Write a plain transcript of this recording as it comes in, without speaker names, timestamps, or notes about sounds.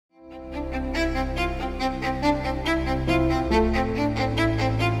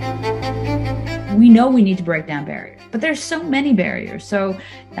know we need to break down barriers, but there's so many barriers. So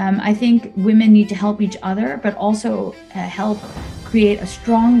I think women need to help each other, but also help create a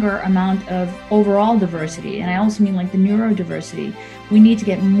stronger amount of overall diversity. And I also mean like the neurodiversity. We need to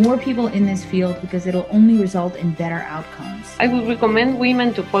get more people in this field because it'll only result in better outcomes. I would recommend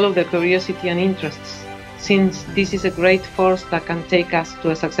women to follow their curiosity and interests, since this is a great force that can take us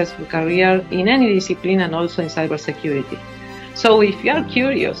to a successful career in any discipline and also in cybersecurity. So if you are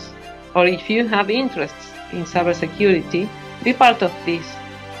curious or if you have interests in cybersecurity, be part of this.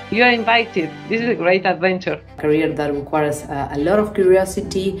 You are invited. This is a great adventure. A career that requires a lot of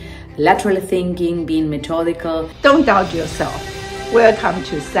curiosity, lateral thinking, being methodical. Don't doubt yourself. Welcome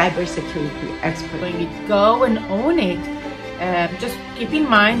to Cybersecurity Expert. When you go and own it, just keep in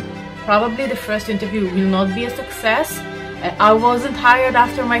mind, probably the first interview will not be a success. I wasn't hired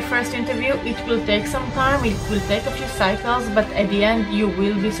after my first interview. It will take some time, it will take a few cycles, but at the end you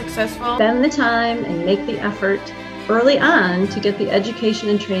will be successful. Spend the time and make the effort early on to get the education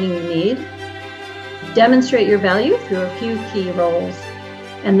and training you need. Demonstrate your value through a few key roles.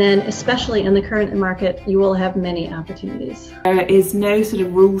 And then, especially in the current market, you will have many opportunities. There is no sort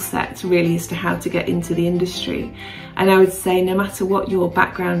of rule set really as to how to get into the industry. And I would say no matter what your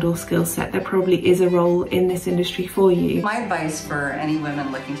background or skill set, there probably is a role in this industry for you. My advice for any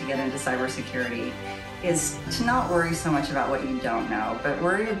women looking to get into cybersecurity is to not worry so much about what you don't know, but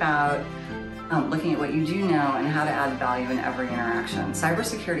worry about looking at what you do know and how to add value in every interaction.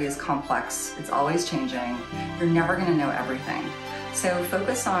 Cybersecurity is complex, it's always changing, you're never going to know everything. So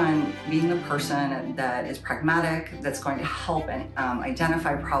focus on being the person that is pragmatic, that's going to help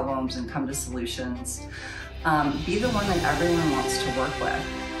identify problems and come to solutions. Be the one that everyone wants to work with.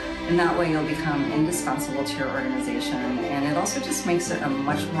 And that way you'll become indispensable to your organization, and it also just makes it a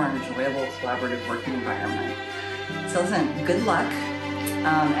much more enjoyable collaborative working environment. So listen, good luck.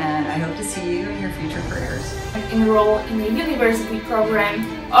 And I hope to see you in your future careers. Enroll in a university program,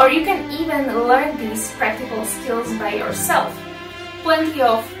 or you can even learn these practical skills by yourself. Plenty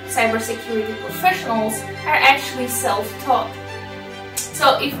of cybersecurity professionals are actually self-taught.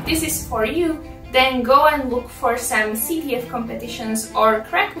 So if this is for you, then go and look for some CTF competitions or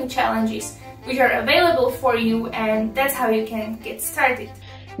Crack Me challenges, which are available for you, and that's how you can get started.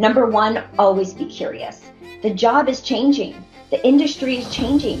 Number one, always be curious. The job is changing. The industry is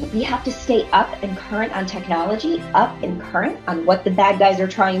changing. We have to stay up and current on technology, up and current on what the bad guys are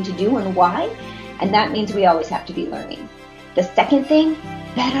trying to do and why. And that means we always have to be learning. The second thing,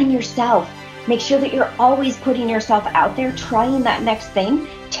 bet on yourself. Make sure that you're always putting yourself out there, trying that next thing,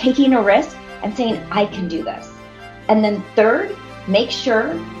 taking a risk and saying, I can do this. And then third, make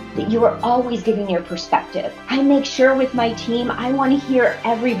sure that you are always giving your perspective. I make sure with my team, I want to hear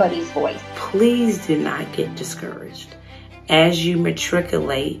everybody's voice. Please do not get discouraged. As you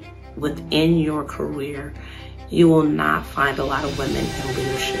matriculate within your career, you will not find a lot of women in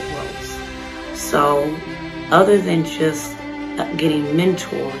leadership roles. So other than just getting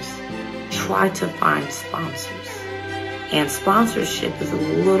mentors, try to find sponsors. And sponsorship is a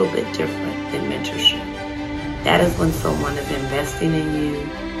little bit different than mentorship. That is when someone is investing in you,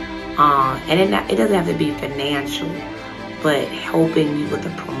 and it doesn't have to be financial, but helping you with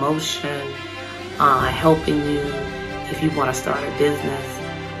a promotion, helping you if you want to start a business.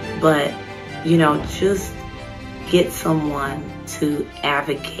 But, you know, just get someone to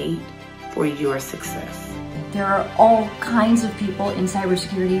advocate for your success. There are all kinds of people in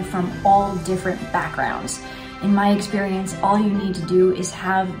cybersecurity from all different backgrounds. In my experience, all you need to do is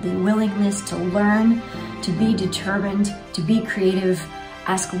have the willingness to learn, to be determined, to be creative,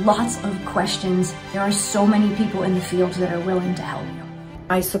 ask lots of questions. There are so many people in the field that are willing to help you.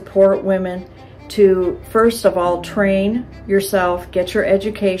 I support women to, first of all, train yourself, get your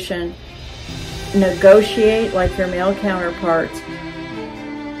education, negotiate like your male counterparts,